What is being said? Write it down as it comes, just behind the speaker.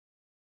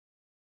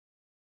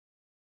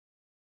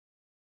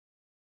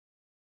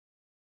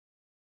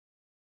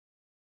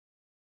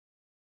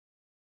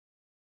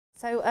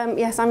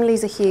Yes, I'm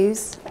Liza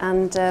Hughes,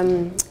 and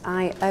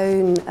I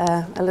own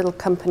a little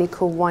company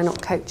called Why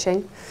Not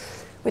Coaching,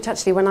 which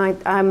actually when I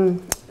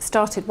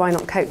started Why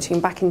Not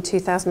Coaching back in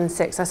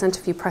 2006, I sent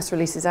a few press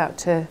releases out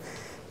to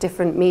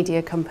different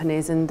media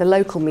companies and the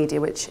local media,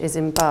 which is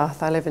in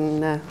Bath. I live in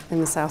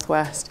the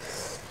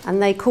southwest.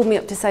 And they called me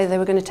up to say they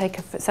were going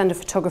to send a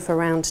photographer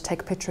around to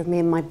take a picture of me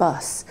in my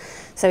bus.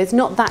 So it's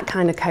not that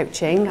kind of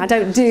coaching. I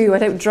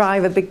don't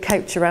drive a big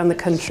coach around the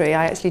country.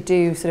 I actually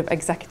do sort of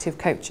executive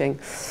coaching.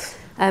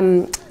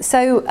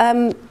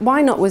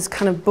 Why Not was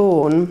kind of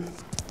born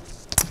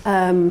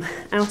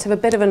out of a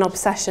bit of an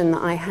obsession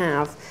that I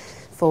have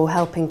for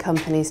helping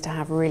companies to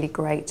have really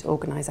great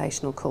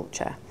organisational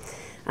culture.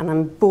 And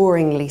I'm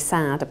boringly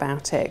sad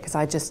about it because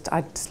I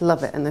just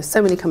love it, and there's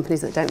so many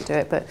companies that don't do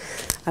it, but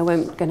I'm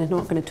not going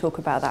to talk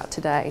about that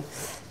today.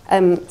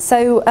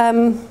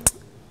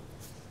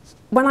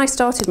 When I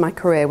started my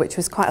career, which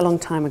was quite a long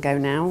time ago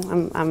now,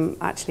 I'm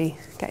actually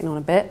getting on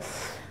a bit,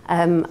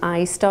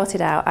 I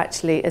started out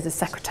actually as a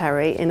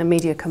secretary in a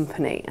media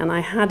company, and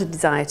I had a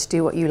desire to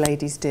do what you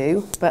ladies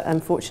do, but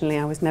unfortunately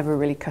I was never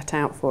really cut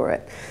out for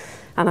it.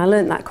 And I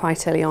learned that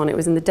quite early on. It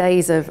was in the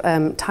days of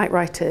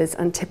typewriters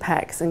and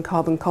Tipex and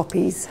carbon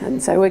copies.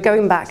 And so we're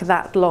going back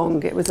that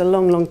long. It was a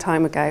long, long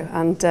time ago.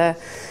 And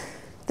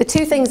the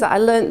two things that I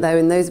learned, though,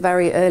 in those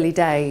very early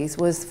days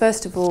was,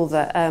 first of all,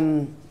 that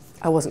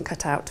I wasn't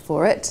cut out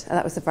for it.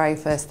 That was the very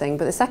first thing.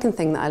 But the second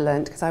thing that I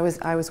learned, because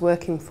I was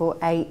working for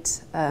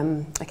 8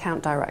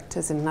 account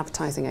directors in an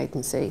advertising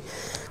agency,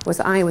 was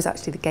that I was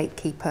actually the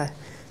gatekeeper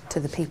to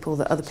the people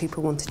that other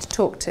people wanted to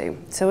talk to.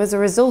 So as a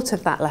result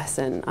of that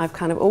lesson, I've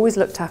kind of always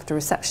looked after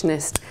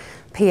receptionists,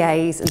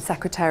 PAs and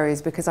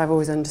secretaries, because I've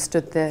always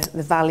understood the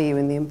value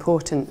and the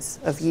importance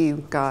of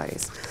you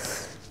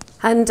guys.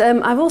 And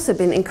I've also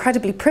been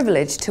incredibly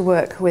privileged to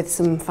work with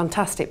some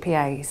fantastic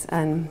PAs.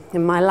 And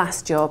in my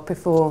last job,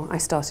 before I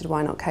started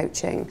Why Not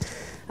Coaching,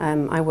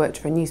 I worked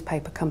for a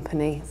newspaper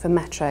company for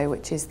Metro,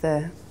 which is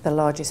the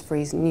largest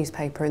free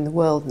newspaper in the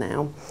world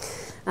now.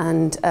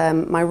 And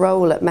my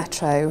role at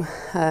Metro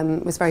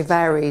was very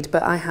varied,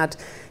 but I had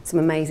some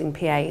amazing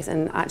PAs,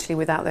 and actually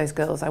without those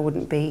girls I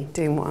wouldn't be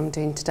doing what I'm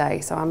doing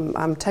today. So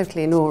I'm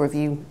totally in awe of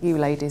you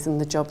ladies and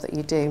the job that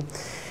you do.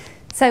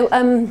 So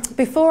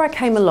before I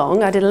came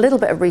along, I did a little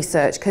bit of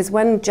research, because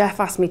when Jeff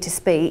asked me to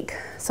speak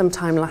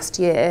sometime last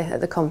year at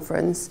the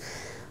conference,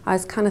 I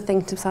was kind of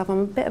thinking to myself, I'm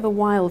a bit of a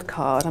wild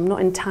card. I'm not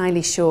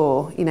entirely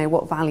sure,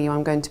 what value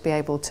I'm going to be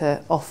able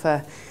to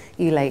offer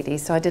you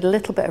ladies. So I did a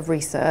little bit of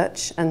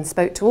research and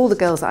spoke to all the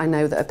girls that I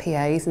know that are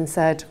PAs and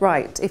said,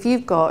 right, if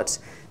you've got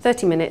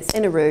 30 minutes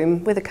in a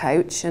room with a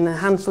coach and a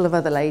handful of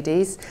other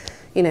ladies,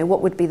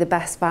 what would be the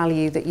best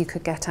value that you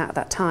could get at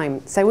that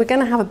time? So we're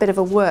going to have a bit of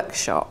a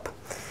workshop.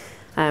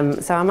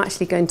 So I'm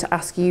actually going to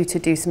ask you to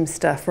do some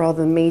stuff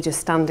rather than me just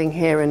standing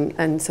here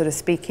and sort of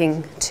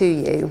speaking to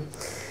you.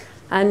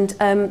 And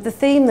the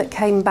theme that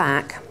came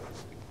back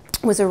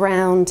was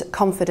around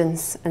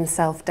confidence and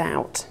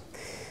self-doubt.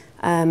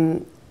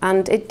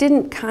 And it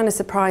didn't kind of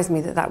surprise me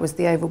that that was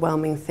the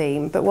overwhelming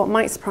theme, but what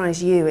might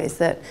surprise you is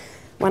that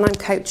when I'm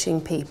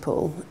coaching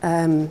people,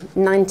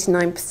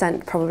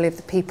 99% probably of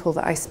the people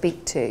that I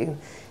speak to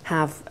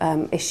have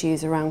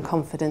issues around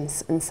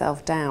confidence and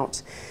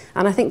self-doubt.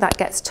 And I think that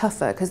gets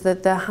tougher, because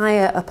the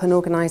higher up an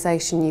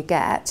organisation you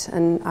get,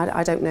 and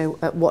I don't know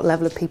at what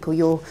level of people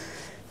you're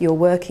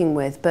working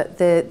with, but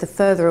the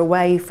further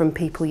away from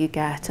people you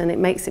get, and it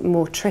makes it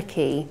more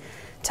tricky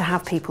to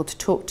have people to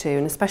talk to,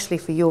 and especially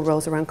for your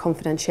roles around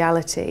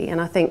confidentiality. And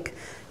I think,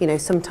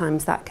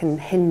 sometimes that can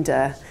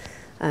hinder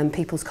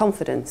people's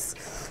confidence.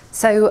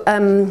 So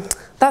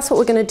that's what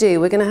we're going to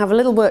do. We're going to have a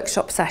little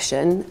workshop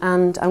session,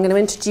 and I'm going to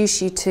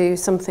introduce you to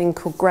something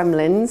called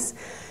Gremlins.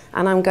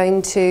 And I'm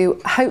going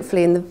to,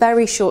 hopefully in the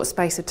very short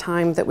space of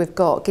time that we've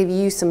got, give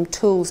you some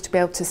tools to be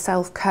able to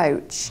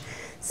self-coach,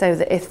 so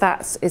that if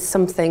that is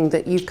something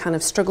that you've kind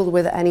of struggled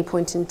with at any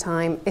point in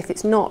time, if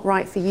it's not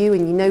right for you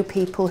and you know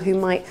people who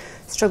might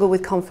struggle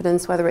with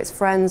confidence, whether it's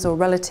friends or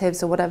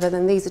relatives or whatever,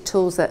 then these are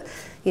tools that,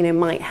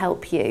 might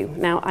help you.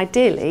 Now,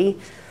 ideally,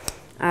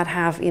 I'd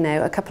have,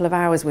 a couple of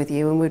hours with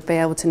you and we'd be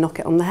able to knock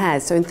it on the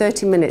head. So in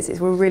 30 minutes,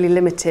 we're really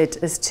limited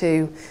as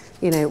to,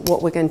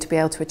 what we're going to be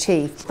able to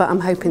achieve. But I'm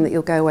hoping that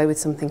you'll go away with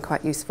something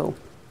quite useful.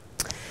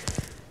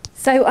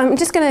 So I'm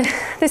just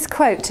this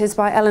quote is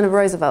by Eleanor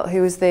Roosevelt,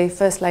 who was the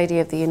First Lady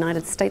of the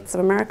United States of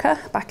America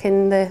back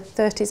in the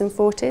 30s and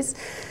 40s.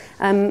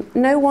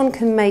 No one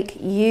can make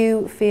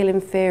you feel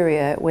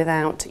inferior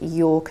without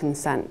your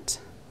consent.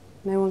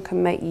 No one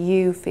can make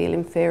you feel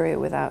inferior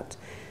without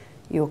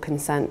your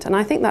consent. And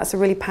I think that's a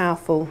really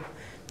powerful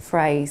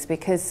phrase,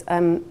 because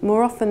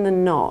more often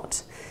than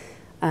not,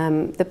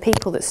 the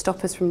people that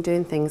stop us from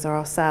doing things are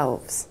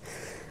ourselves.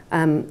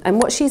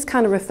 And what she's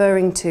kind of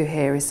referring to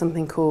here is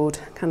something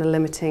called kind of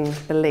limiting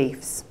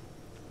beliefs.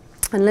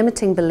 And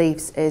limiting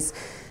beliefs is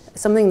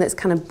something that's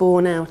kind of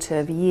born out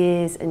of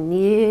years and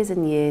years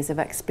and years of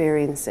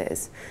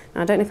experiences.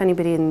 Now, I don't know if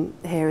anybody in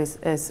here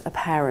is a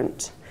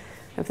parent.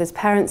 if there's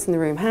parents in the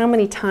room, how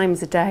many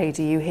times a day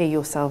do you hear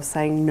yourself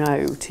saying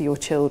no to your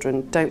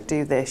children? Don't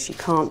do this, you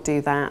can't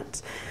do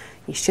that,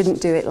 you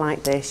shouldn't do it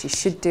like this, you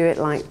should do it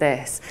like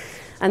this.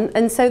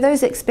 And so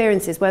those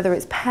experiences, whether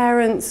it's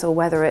parents or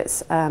whether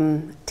it's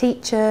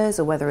teachers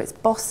or whether it's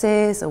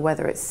bosses or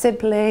whether it's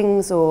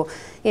siblings or,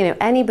 you know,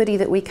 anybody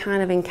that we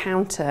kind of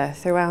encounter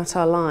throughout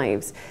our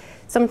lives,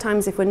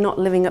 sometimes if we're not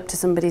living up to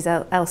somebody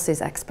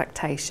else's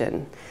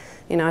expectation,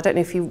 you know, I don't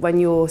know if you, when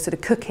you're sort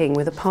of cooking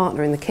with a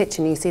partner in the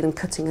kitchen, you see them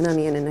cutting an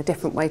onion in a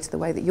different way to the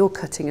way that you're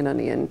cutting an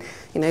onion.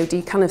 You know, do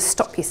you kind of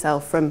stop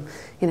yourself from,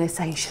 you know,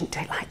 saying you shouldn't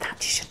do it like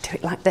that, you should do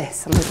it like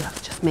this? I mean,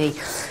 that's just me.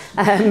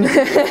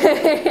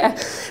 Yeah.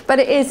 But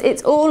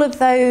it's all of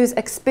those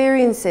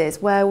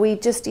experiences where we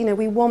just, you know,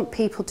 we want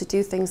people to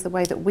do things the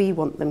way that we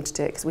want them to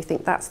do it because we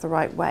think that's the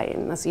right way.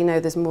 And as you know,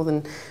 there's more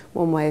than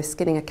one way of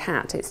skinning a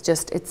cat.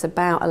 It's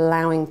about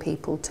allowing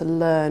people to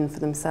learn for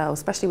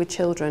themselves, especially with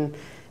children.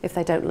 If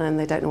they don't learn,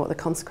 they don't know what the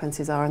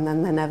consequences are, and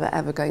then they're never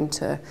ever going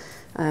to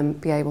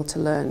be able to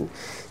learn.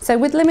 So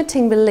with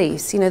limiting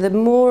beliefs, you know, the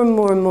more and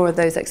more and more of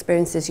those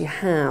experiences you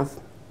have,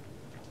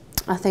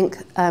 I think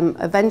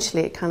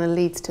eventually it kind of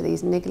leads to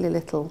these niggly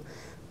little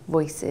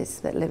voices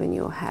that live in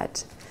your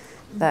head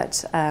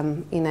that,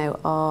 you know,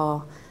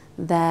 are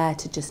there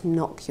to just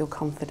knock your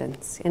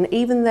confidence. And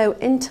even though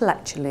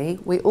intellectually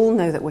we all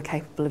know that we're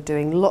capable of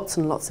doing lots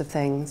and lots of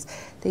things,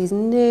 these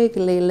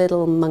niggly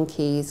little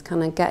monkeys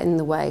kind of get in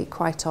the way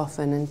quite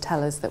often and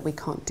tell us that we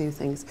can't do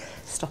things,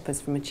 stop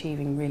us from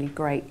achieving really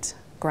great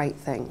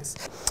things.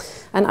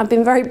 And I've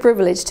been very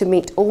privileged to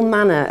meet all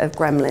manner of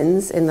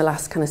gremlins in the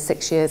last kind of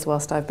 6 years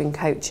whilst I've been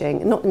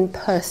coaching. Not in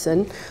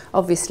person,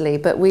 obviously,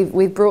 but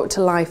we've brought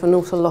to life an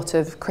awful lot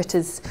of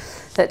critters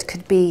that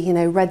could be, you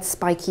know, red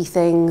spiky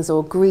things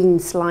or green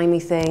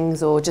slimy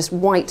things or just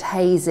white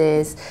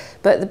hazes.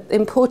 But the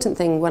important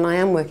thing when I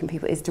am working with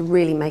people is to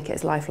really make it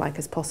as lifelike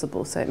as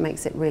possible, so it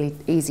makes it really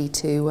easy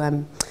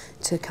to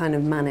kind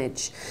of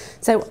manage.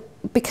 So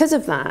because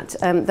of that,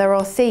 there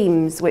are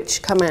themes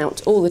which come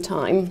out all the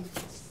time.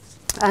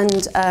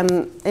 And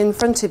in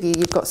front of you,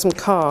 you've got some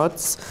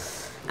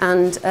cards,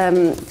 and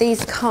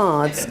these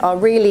cards are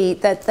really,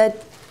 they're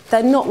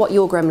not what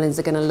your gremlins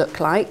are going to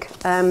look like,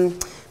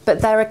 but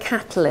they're a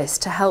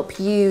catalyst to help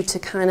you to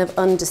kind of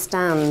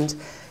understand,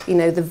 you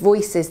know, the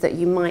voices that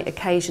you might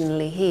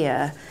occasionally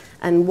hear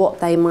and what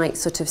they might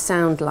sort of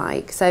sound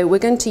like. So we're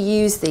going to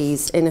use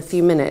these in a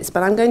few minutes,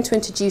 but I'm going to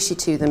introduce you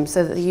to them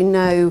so that you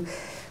know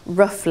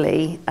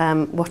roughly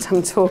what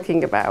I'm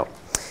talking about.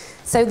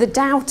 So the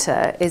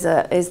doubter is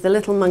the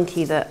little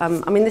monkey that, I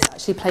mean, this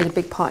actually played a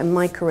big part in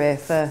my career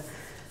for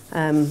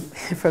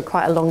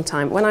quite a long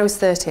time. When I was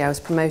 30, I was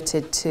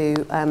promoted to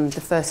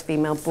the first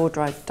female board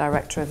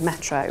director of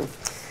Metro.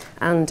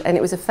 And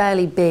it was a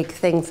fairly big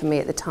thing for me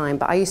at the time,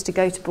 but I used to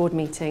go to board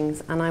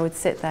meetings and I would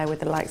sit there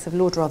with the likes of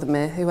Lord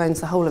Rothermere, who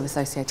owns the whole of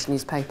Associated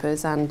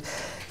Newspapers, and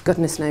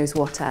goodness knows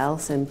what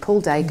else, and Paul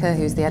Dacre,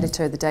 who's the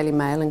editor of the Daily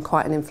Mail and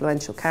quite an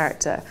influential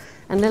character,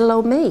 and little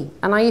old me.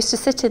 And I used to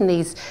sit in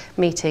these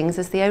meetings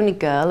as the only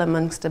girl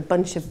amongst a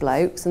bunch of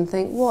blokes and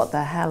think, what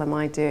the hell am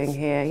I doing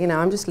here? You know,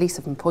 I'm just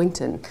Lisa from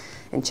Poynton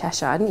in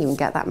Cheshire. I didn't even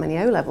get that many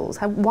O-levels.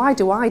 Why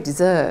do I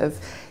deserve,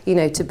 you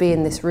know, to be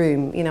in this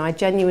room? You know, I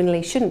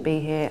genuinely shouldn't be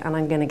here, and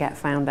I'm going to get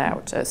found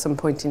out at some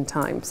point in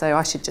time. So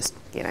I should just,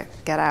 you know,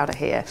 get out of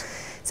here.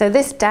 So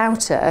this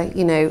doubter,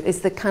 you know,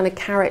 is the kind of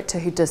character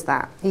who does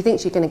that. He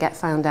thinks you're going to get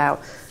found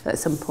out at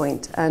some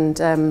point. And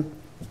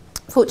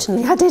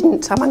fortunately, I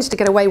didn't. I managed to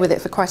get away with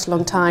it for quite a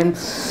long time.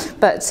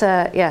 But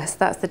yes,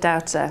 that's the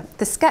doubter.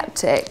 The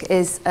skeptic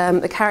is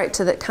the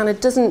character that kind of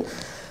doesn't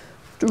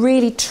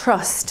really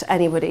trust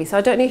anybody. So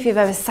I don't know if you've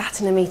ever sat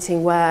in a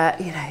meeting where,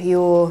 you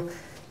know,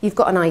 you've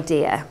got an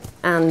idea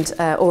and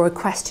or a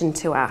question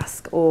to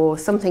ask, or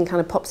something kind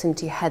of pops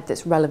into your head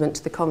that's relevant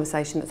to the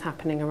conversation that's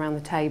happening around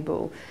the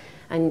table,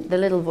 and the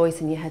little voice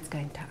in your head's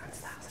going,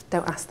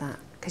 don't ask that,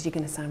 because you're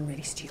going to sound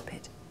really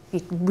stupid.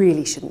 You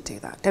really shouldn't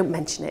do that. Don't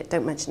mention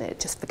it,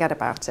 just forget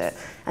about it.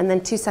 And then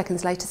 2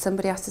 seconds later,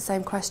 somebody asks the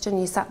same question,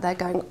 you sat there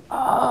going,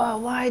 oh,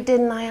 why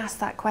didn't I ask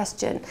that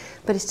question?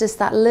 But it's just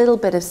that little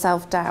bit of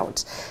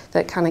self-doubt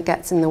that kind of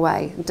gets in the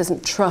way and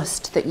doesn't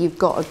trust that you've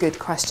got a good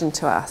question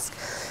to ask.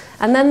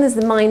 And then there's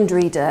the mind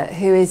reader,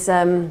 who is,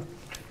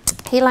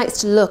 he likes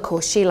to look,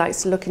 or she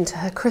likes to look into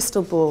her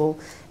crystal ball,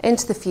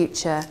 into the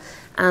future,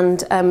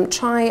 and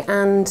try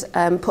and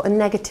put a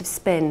negative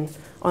spin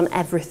on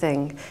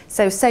everything.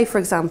 So say, for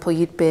example,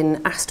 you'd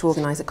been asked to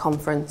organise a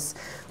conference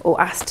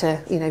or asked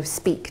to, you know,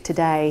 speak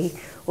today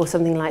or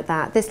something like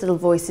that. This little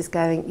voice is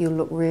going, you'll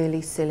look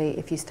really silly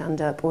if you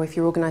stand up, or if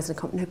you're organising a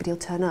conference, nobody will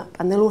turn up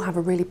and they'll all have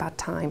a really bad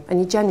time, and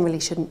you generally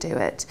shouldn't do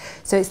it.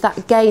 So it's that,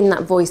 again,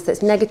 that voice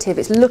that's negative.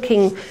 It's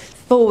looking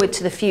forward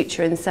to the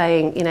future and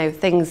saying, you know,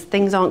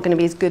 things aren't going to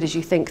be as good as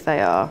you think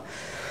they are.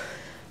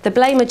 The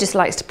blamer just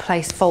likes to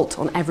place fault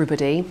on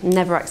everybody,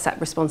 never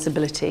accept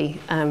responsibility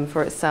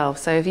for itself.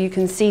 So if you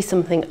can see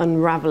something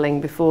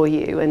unravelling before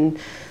you, and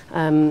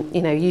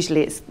You know,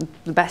 usually it's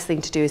the best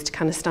thing to do is to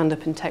kind of stand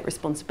up and take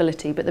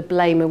responsibility, but the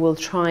blamer will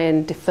try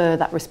and defer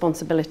that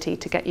responsibility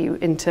to get you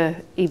into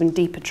even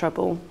deeper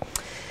trouble.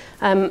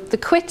 The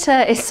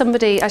quitter is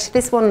somebody,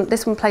 actually this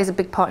one plays a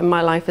big part in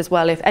my life as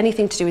well. If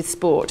anything to do with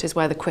sport is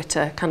where the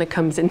quitter kind of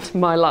comes into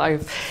my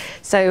life.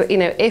 So, you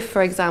know, if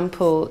for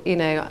example, you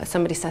know,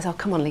 somebody says, oh,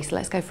 come on Lisa,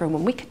 let's go for a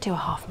run. We could do a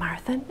half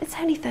marathon. It's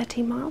only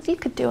 13 miles. You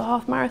could do a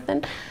half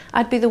marathon.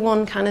 I'd be the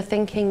one kind of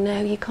thinking,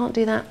 no, you can't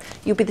do that.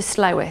 You'll be the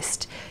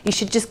slowest. You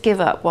should just give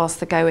up whilst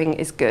the going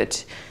is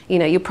good. You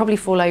know, you'll probably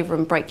fall over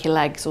and break your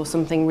legs or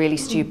something really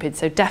stupid.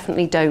 So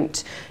definitely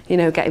don't, you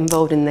know, get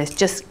involved in this.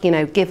 Just, you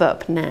know, give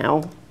up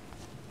now.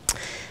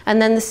 And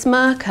then the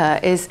smirker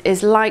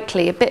is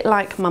likely, a bit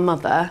like my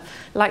mother,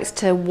 likes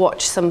to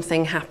watch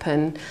something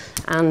happen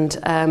and,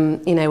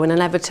 you know, and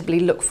inevitably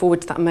look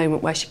forward to that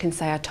moment where she can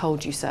say, I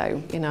told you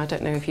so. You know, I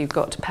don't know if you've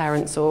got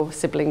parents or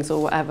siblings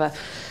or whatever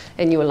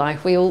in your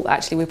life. We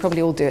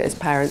probably all do it as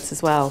parents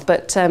as well.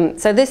 But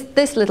so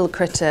this little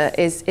critter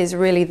is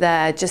really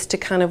there just to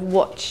kind of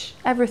watch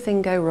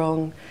everything go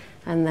wrong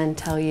and then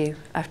tell you,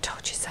 I've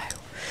told you so.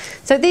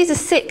 So these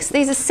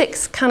are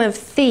six kind of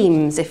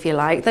themes, if you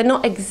like. They're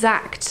not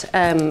exact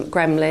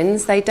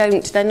gremlins.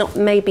 They're not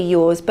maybe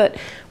yours, but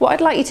what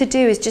I'd like you to do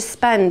is just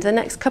spend the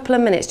next couple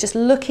of minutes just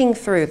looking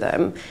through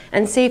them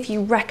and see if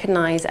you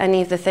recognise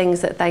any of the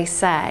things that they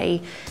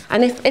say.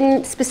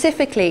 And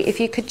specifically, if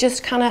you could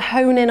just kind of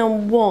hone in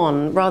on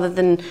one rather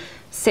than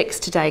 6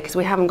 today, because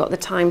we haven't got the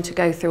time to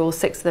go through all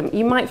 6 of them.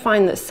 You might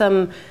find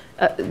that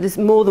there's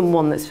more than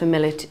one that's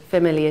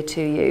familiar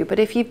to you, but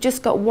if you've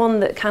just got one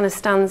that kind of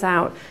stands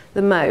out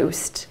the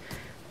most,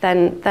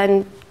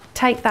 then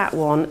take that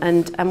one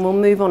and we'll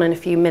move on in a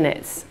few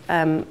minutes.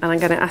 And I'm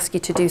going to ask you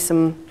to do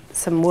some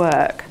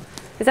work.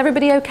 Is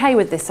everybody okay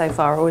with this so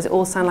far, or does it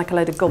all sound like a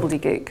load of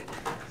gobbledygook?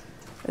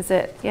 Is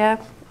it, yeah?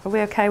 Are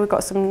we okay? We've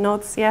got some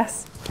nods,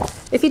 yes?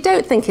 If you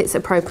don't think it's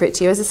appropriate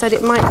to you, as I said,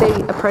 it might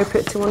be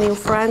appropriate to one of your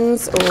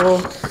friends or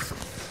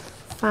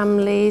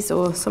families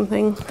or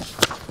something.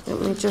 Let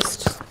me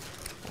just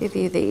give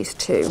you these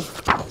two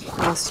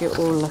whilst you're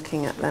all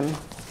looking at them.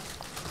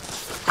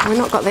 We've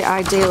not got the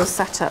ideal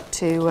setup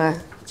to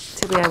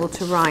be able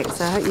to write,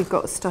 so I hope you've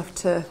got stuff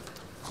to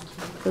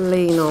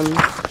lean on.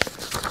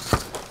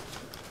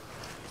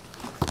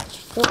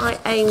 What I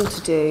aim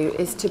to do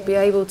is to be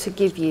able to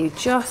give you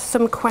just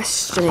some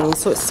questioning,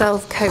 sort of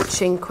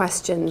self-coaching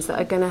questions that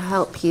are going to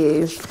help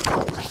you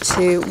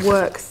to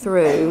work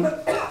through.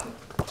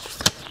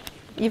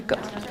 You've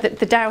got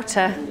the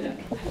doubter.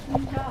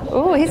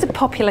 Oh, he's a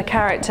popular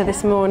character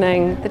this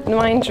morning, the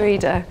mind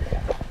reader.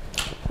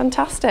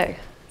 Fantastic.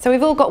 So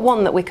we've all got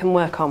one that we can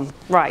work on.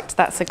 Right,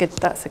 that's a good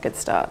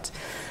start.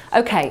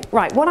 Okay,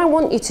 right, what I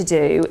want you to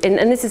do,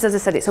 and this is, as I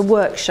said, it's a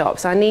workshop,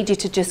 so I need you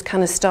to just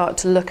kind of start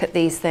to look at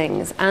these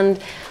things. And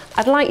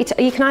I'd like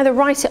you can either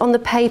write it on the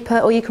paper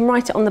or you can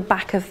write it on the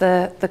back of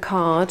the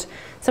card.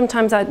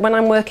 Sometimes when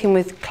I'm working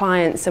with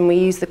clients and we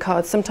use the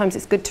cards, sometimes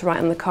it's good to write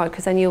on the card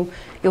because then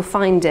you'll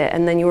find it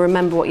and then you'll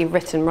remember what you've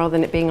written rather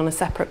than it being on a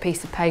separate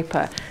piece of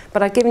paper.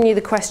 But I've given you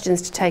the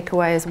questions to take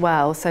away as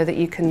well so that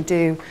you can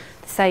do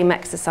the same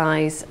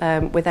exercise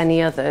with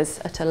any others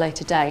at a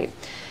later date.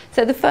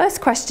 So the first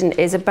question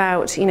is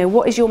about, you know,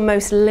 what is your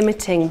most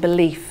limiting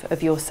belief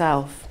of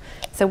yourself?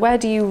 So where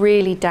do you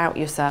really doubt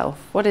yourself?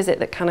 What is it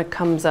that kind of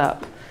comes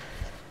up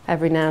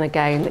every now and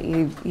again that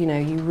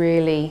you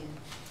really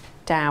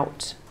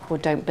doubt or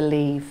don't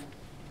believe?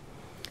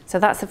 So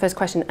that's the first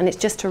question, and it's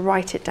just to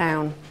write it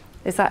down.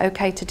 Is that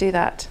okay to do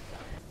that?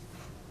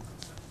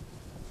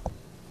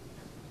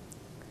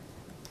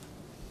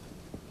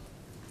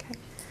 Okay.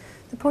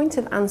 The point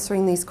of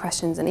answering these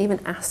questions and even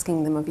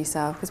asking them of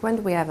yourself, because when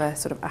do we ever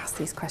sort of ask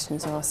these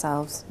questions of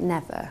ourselves?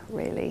 Never,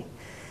 really.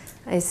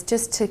 Is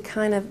just to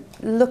kind of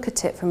look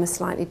at it from a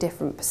slightly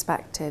different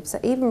perspective. So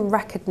even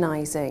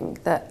recognising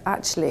that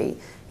actually,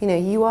 you know,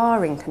 you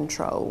are in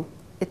control.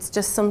 It's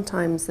just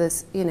sometimes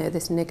there's, you know,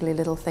 this niggly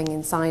little thing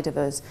inside of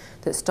us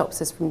that stops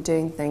us from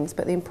doing things.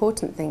 But the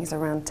important thing is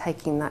around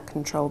taking that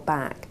control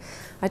back.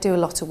 I do a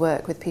lot of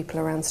work with people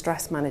around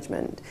stress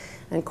management,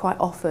 and quite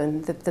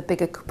often the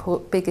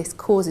biggest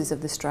causes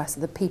of the stress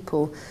are the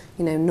people,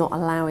 you know, not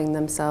allowing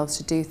themselves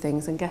to do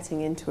things and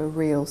getting into a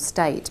real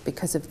state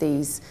because of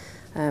these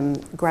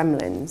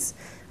gremlins.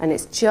 And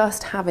it's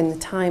just having the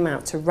time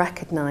out to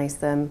recognise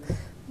them,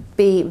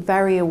 be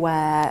very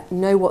aware,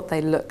 know what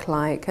they look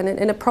like. And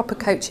in a proper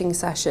coaching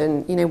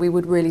session, you know, we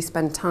would really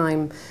spend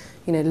time,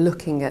 you know,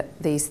 looking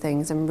at these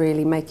things and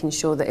really making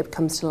sure that it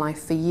comes to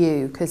life for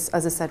you. Because,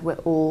 as I said, we're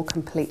all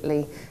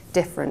completely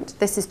different.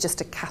 This is just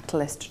a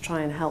catalyst to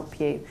try and help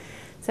you.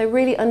 So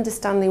really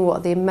understanding what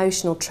are the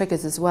emotional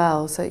triggers as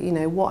well. So, you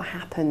know, what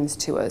happens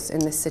to us in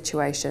this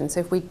situation. So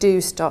if we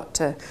do start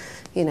to,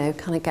 you know,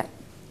 kind of get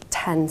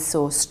tense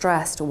or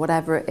stressed or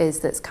whatever it is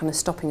that's kind of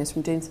stopping us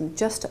from doing something,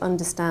 just to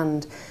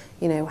understand,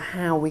 you know,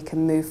 how we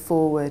can move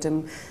forward.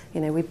 And,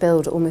 you know, we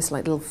build almost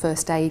like little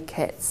first aid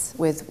kits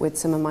with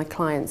some of my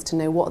clients to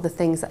know what are the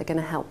things that are going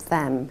to help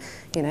them,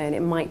 you know, and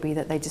it might be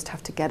that they just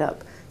have to get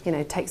up, you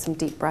know, take some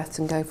deep breaths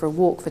and go for a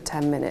walk for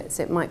 10 minutes.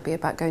 It might be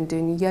about going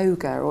doing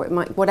yoga, or it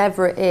might,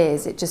 whatever it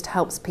is, it just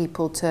helps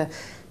people to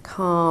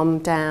calm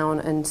down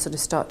and sort of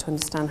start to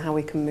understand how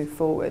we can move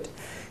forward.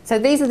 So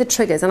these are the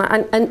triggers,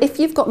 and if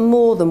you've got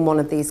more than one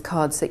of these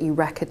cards that you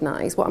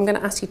recognise, what I'm going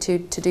to ask you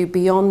to do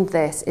beyond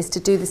this is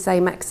to do the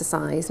same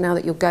exercise now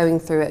that you're going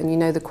through it and you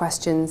know the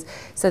questions,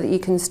 so that you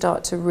can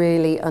start to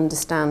really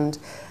understand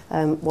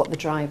what the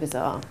drivers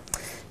are.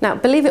 Now,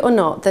 believe it or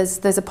not,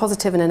 there's a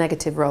positive and a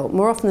negative role.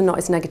 More often than not,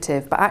 it's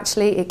negative, but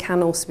actually it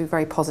can also be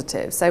very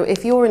positive. So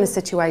if you're in a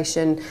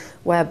situation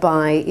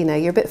whereby, you know,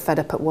 you're a bit fed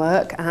up at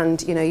work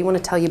and, you know, you want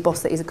to tell your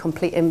boss that he's a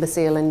complete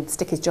imbecile and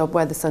stick his job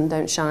where the sun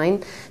don't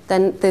shine,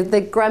 then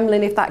the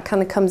gremlin, if that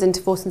kind of comes into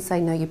force and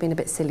say, no, you've been a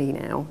bit silly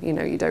now, you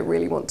know, you don't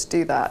really want to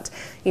do that,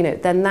 you know,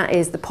 then that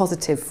is the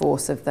positive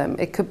force of them.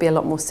 It could be a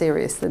lot more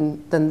serious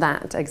than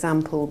that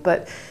example,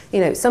 but, you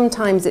know,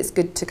 sometimes it's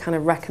good to kind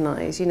of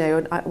recognise, you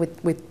know,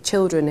 with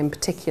children in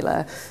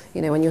particular,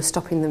 you know, when you're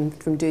stopping them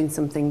from doing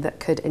something that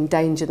could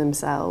endanger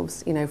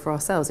themselves, you know, for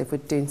ourselves, if we're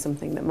doing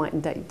something that might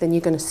endanger, then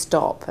you're going to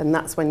stop, and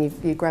that's when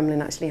your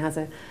gremlin actually has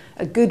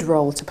a good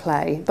role to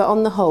play. But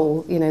on the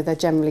whole, you know, they're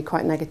generally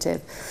quite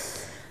negative.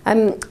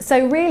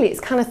 So really it's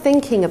kind of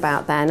thinking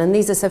about then, and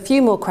these are a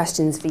few more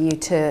questions for you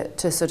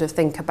to sort of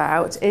think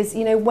about, is,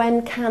 you know,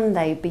 when can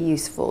they be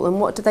useful,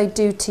 and what do they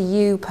do to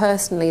you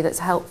personally that's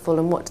helpful,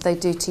 and what do they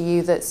do to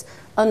you that's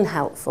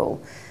unhelpful,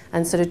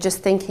 and sort of just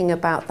thinking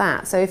about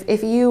that. So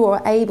if you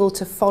are able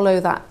to follow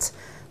that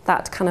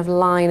kind of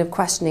line of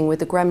questioning with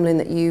the gremlin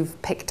that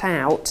you've picked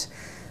out,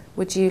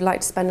 would you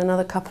like to spend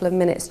another couple of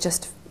minutes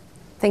just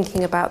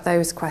thinking about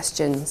those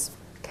questions?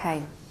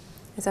 Okay.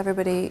 Is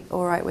everybody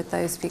all right with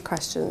those few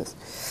questions?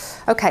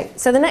 Okay,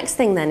 so the next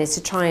thing then is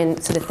to try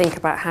and sort of think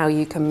about how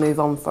you can move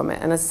on from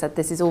it. And as I said,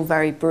 this is all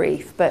very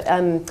brief, but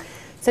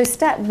so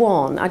step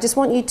one, I just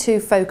want you to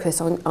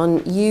focus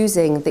on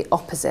using the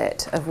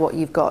opposite of what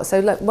you've got. So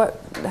look,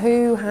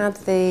 who had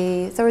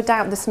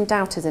there's some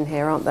doubters in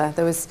here, aren't there?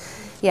 There was,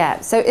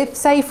 yeah. So if,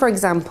 say for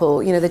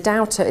example, you know, the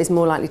doubter is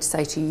more likely to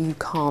say to you, you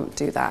can't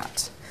do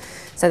that.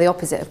 So the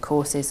opposite, of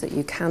course, is that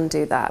you can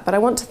do that. But I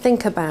want to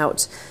think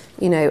about,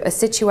 you know, a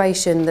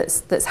situation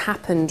that's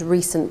happened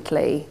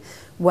recently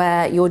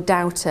where your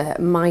doubter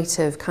might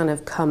have kind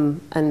of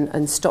come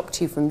and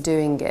stopped you from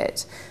doing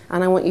it.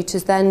 And I want you to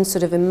then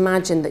sort of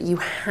imagine that you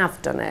have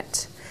done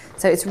it.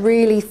 So it's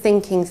really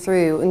thinking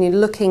through, and you're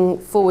looking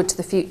forward to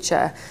the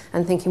future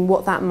and thinking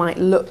what that might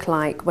look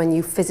like when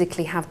you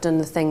physically have done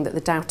the thing that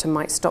the doubter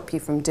might stop you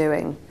from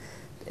doing.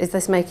 Is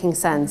this making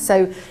sense?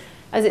 So,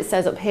 as it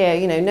says up here,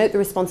 you know, note the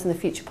response in the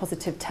future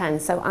positive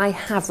tense. So I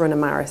have run a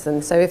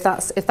marathon. So if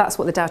that's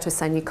what the doubter is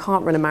saying, you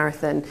can't run a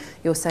marathon,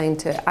 you're saying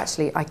to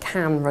actually, I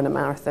can run a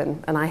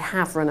marathon, and I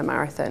have run a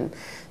marathon.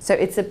 So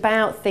it's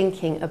about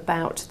thinking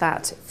about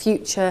that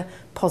future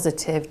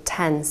positive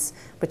tense,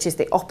 which is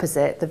the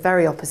opposite, the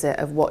very opposite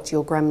of what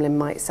your gremlin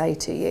might say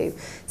to you.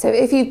 So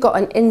if you've got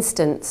an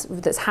instance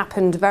that's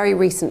happened very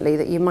recently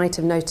that you might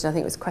have noted, I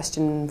think it was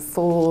question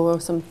 4 or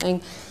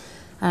something,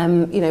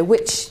 you know,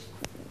 which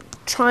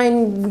try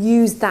and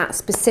use that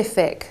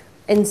specific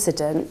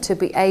incident to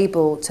be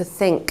able to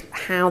think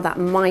how that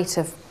might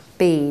have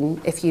been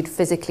if you'd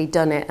physically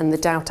done it and the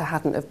doubter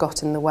hadn't have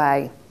got in the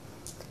way.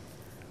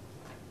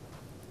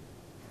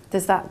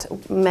 Does that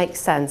make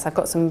sense? I've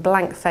got some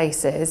blank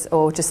faces,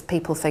 or just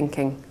people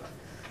thinking?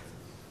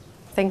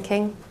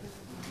 Thinking?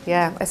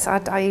 Yeah,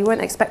 you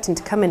weren't expecting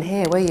to come in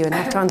here, were you, and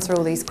have to answer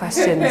all these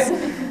questions.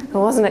 I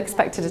wasn't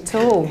expected at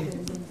all.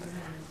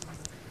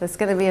 There's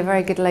going to be a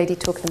very good lady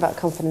talking about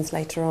confidence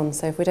later on,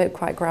 so if we don't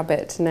quite grab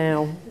it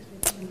now,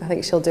 I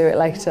think she'll do it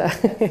later.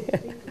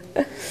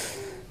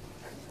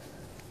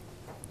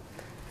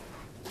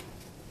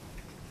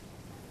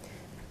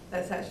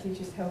 That's actually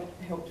just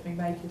helped me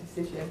make a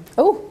decision.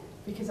 Oh!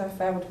 Because I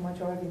failed my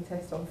driving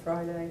test on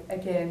Friday,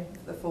 again,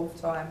 the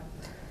 4th time.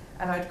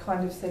 And I'd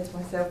kind of said to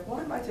myself,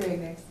 why am I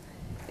doing this?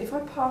 If I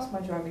pass my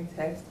driving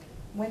test,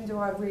 when do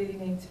I really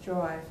need to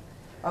drive?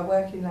 I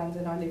work in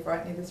London, I live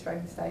right near the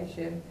train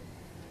station.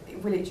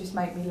 Will it just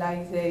make me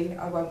lazy?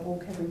 I won't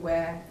walk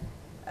everywhere.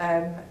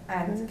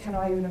 And can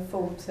I even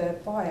afford to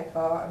buy a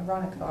car and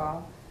run a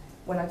car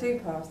when I do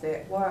pass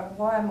it?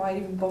 Why am I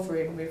even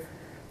bothering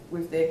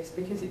with this?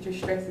 Because it just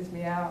stresses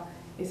me out.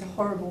 It's a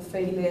horrible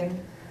feeling.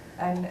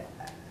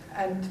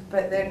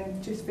 But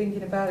then just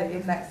thinking about it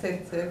in that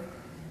sense of,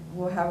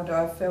 well, how would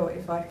I have felt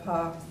if I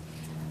passed?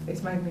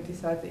 It's made me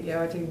decide that,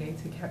 yeah, I do need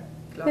to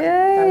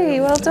Yay,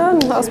 well done.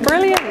 That's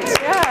brilliant.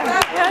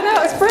 Yeah,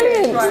 no, it's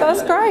brilliant.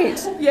 That's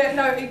great. Yeah,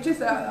 no, it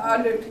just,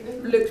 I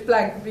looked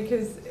blank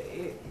because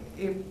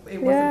it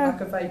wasn't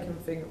like a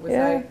vacant thing. It was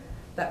like,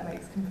 that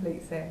makes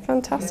complete sense.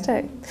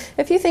 Fantastic. Yeah.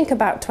 If you think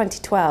about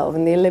 2012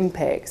 and the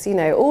Olympics, you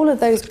know, all of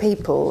those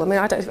people, I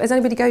mean, is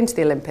anybody going to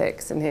the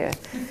Olympics in here?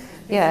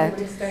 Yeah.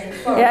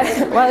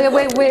 Yeah. Well,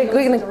 we're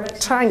going to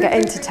try and get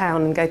into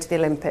town and go to the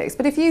Olympics.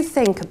 But if you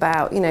think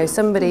about,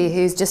 somebody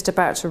who's just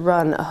about to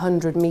run a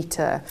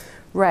 100-metre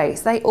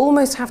race, they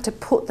almost have to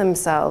put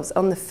themselves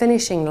on the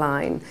finishing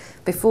line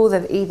before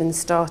they've even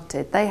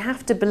started. They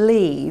have to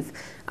believe,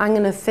 I'm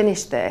going to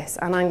finish this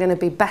and I'm going to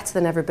be better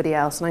than everybody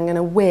else and I'm going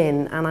to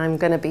win and I'm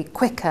going to be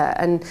quicker,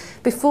 and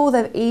before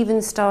they've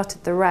even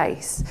started the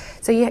race.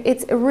 So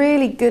it's a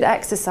really good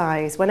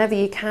exercise whenever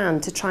you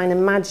can to try and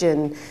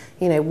imagine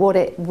what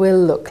it will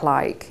look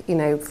like,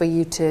 for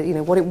you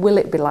to, what will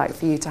it be like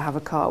for you to have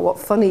a car? What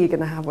fun are you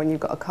going to have when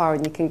you've got a car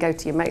and you can go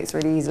to your mates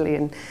really easily?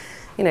 And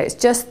it's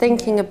just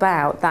thinking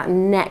about that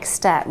next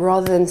step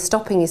rather than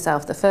stopping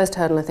yourself the first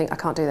hurdle and think, I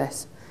can't do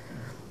this.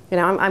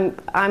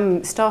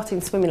 I'm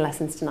starting swimming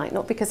lessons tonight,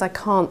 not because I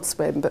can't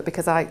swim, but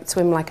because I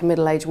swim like a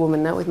middle-aged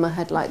woman now with my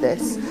head like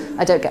this.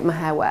 I don't get my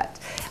hair wet.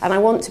 And I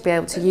want to be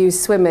able to use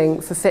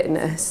swimming for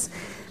fitness.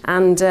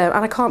 And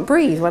I can't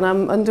breathe when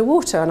I'm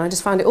underwater, and I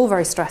just find it all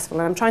very stressful.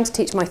 And I'm trying to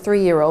teach my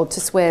 3-year-old to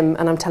swim,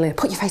 and I'm telling her,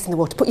 put your face in the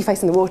water, put your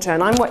face in the water,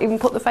 and I won't even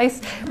put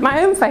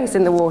my own face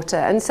in the water.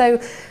 And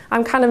so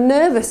I'm kind of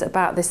nervous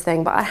about this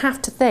thing, but I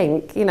have to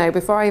think,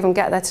 before I even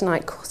get there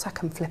tonight, of course I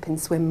can flip and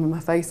swim with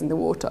my face in the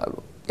water,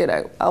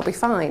 I'll be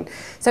fine.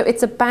 So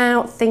it's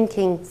about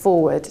thinking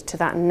forward to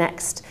that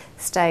next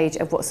stage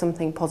of what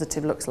something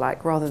positive looks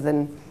like, rather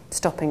than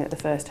stopping at the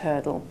first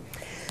hurdle.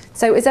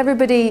 So has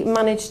everybody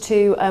managed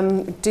to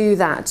do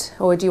that,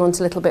 or do you want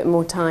a little bit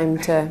more time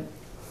to?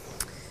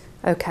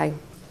 Okay.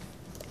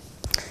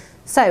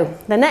 So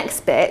the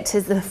next bit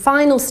is the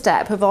final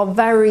step of our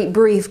very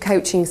brief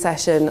coaching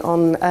session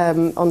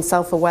on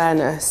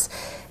self-awareness,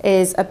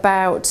 is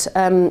about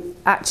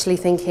actually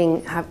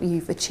thinking,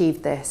 you've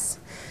achieved this.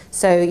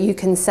 So you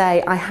can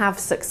say, I have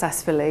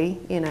successfully,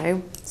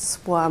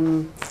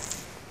 swum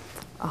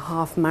a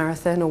half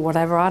marathon or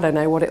whatever, I don't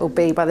know what it'll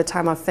be by the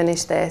time I've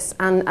finished this.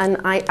 And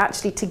I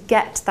actually, to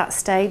get to that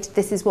stage,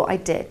 this is what I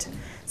did.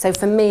 So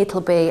for me,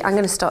 it'll be, I'm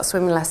going to start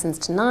swimming lessons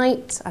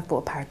tonight. I've bought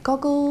a pair of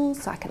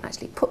goggles, so I can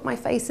actually put my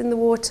face in the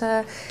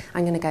water.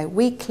 I'm going to go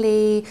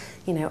weekly.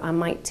 I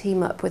might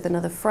team up with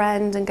another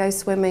friend and go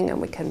swimming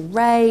and we can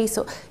race,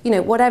 or,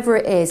 whatever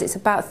it is. It's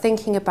about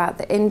thinking about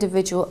the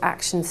individual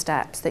action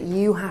steps that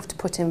you have to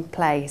put in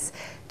place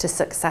to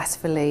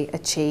successfully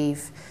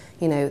achieve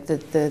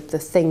the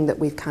thing that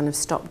we've kind of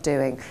stopped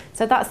doing.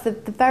 So that's the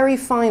very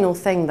final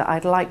thing that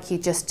I'd like you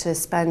just to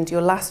spend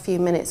your last few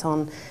minutes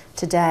on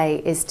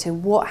today, is to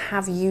what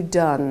have you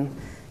done,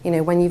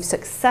 when you've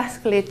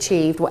successfully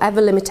achieved whatever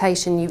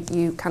limitation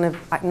you kind of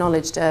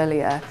acknowledged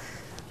earlier.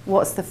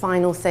 What's the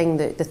final thing,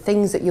 the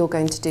things that you're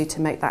going to do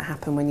to make that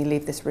happen when you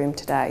leave this room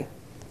today?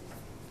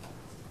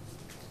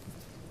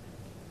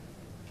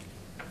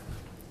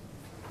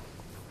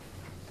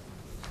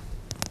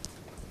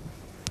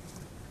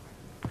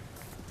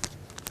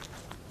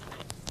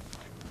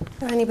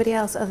 Is there anybody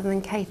else other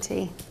than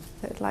Katie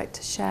that would like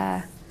to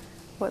share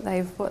what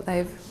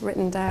they've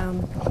written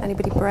down?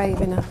 Anybody brave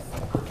enough?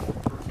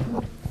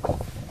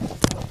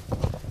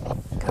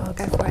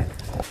 Go for it.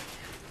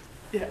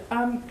 Yeah,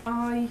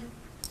 I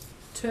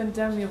turned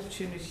down the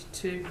opportunity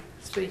to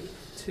speak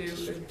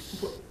to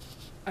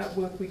at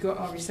work. We got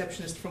our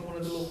receptionist from one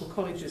of the local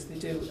colleges. They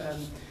do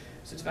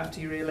sort of after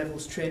your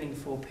A-levels training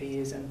for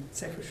PAs and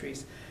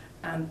secretaries.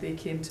 And they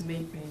came to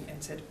meet me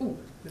and said, oh,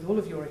 with all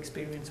of your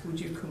experience, would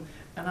you come?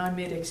 And I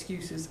made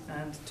excuses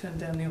and turned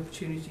down the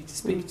opportunity to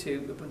speak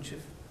to a bunch of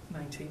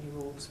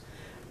 19-year-olds.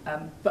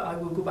 But I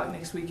will go back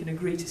next week and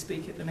agree to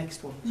speak at the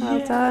next one.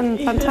 Well done,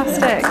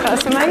 fantastic.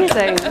 That's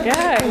amazing.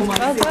 Yeah,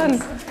 well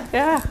done.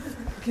 Yeah.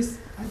 Because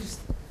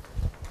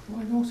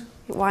why not?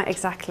 Why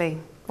exactly?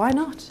 Why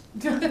not?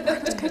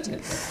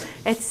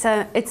 It's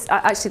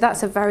actually,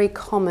 that's a very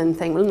common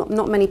thing. Well,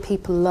 not many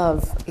people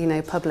love,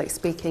 public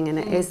speaking, and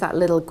it is that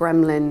little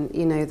gremlin,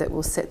 that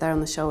will sit there on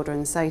the shoulder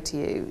and say to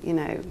you,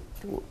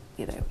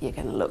 you're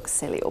going to look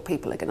silly, or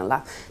people are going to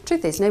laugh.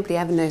 Truth is, nobody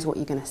ever knows what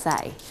you're going to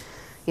say.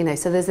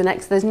 So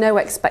there's no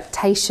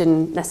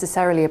expectation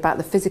necessarily about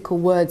the physical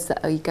words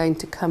that are going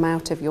to come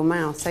out of your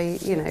mouth. So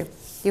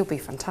you'll be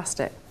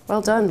fantastic.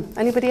 Well done.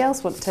 Anybody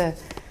else want to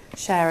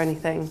share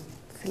anything?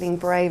 Feeling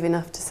brave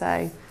enough to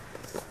say?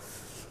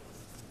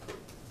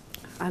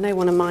 I know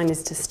one of mine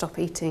is to stop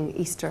eating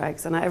Easter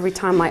eggs, and every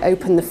time I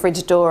open the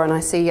fridge door and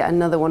I see yet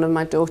another one of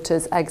my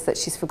daughter's eggs that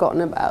she's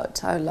forgotten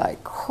about, I'm like,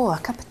 oh, a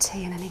cup of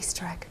tea and an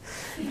Easter egg.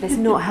 It's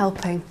not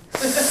helping.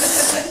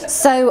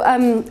 So,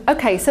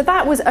 okay, so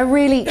that was a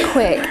really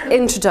quick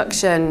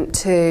introduction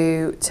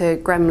to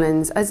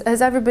gremlins.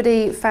 Has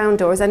everybody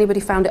found, or has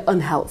anybody found it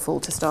unhelpful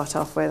to start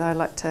off with? I'd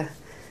like to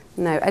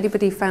know.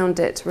 Anybody found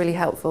it really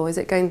helpful? Are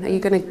you going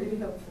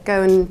to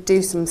go and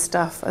do some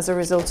stuff as a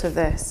result of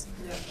this?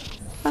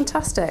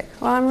 Fantastic.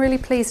 Well, I'm really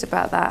pleased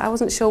about that. I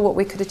wasn't sure what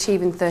we could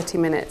achieve in 30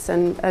 minutes,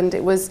 and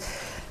it was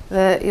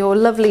your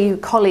lovely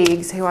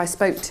colleagues who I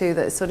spoke to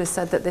that sort of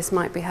said that this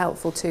might be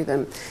helpful to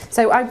them.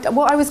 So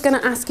what I was going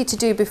to ask you to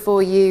do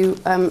before you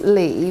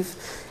leave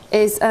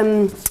is,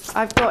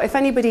 I've got, if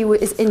anybody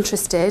is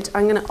interested,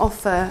 I'm going to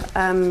offer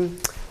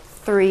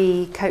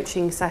 3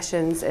 coaching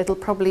sessions. It'll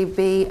probably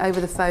be over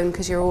the phone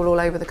because you're all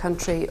over the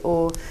country,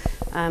 or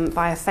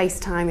via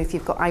FaceTime if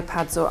you've got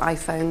iPads or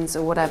iPhones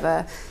or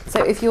whatever.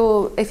 So if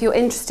you're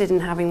interested in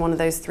having one of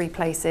those 3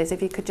 places,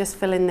 if you could just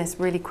fill in this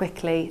really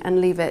quickly and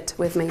leave it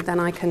with me, then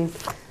I can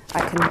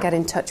get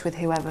in touch with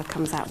whoever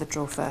comes out of the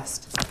draw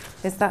first.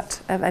 Is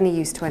that of any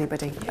use to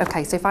anybody?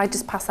 Okay, so if I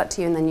just pass that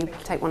to you and then you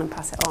take one and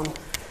pass it on.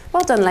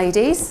 Well done,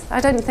 ladies.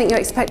 I don't think you're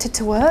expected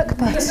to work,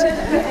 but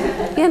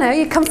you know,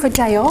 you come for a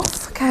day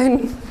off,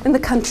 going in the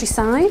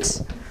countryside.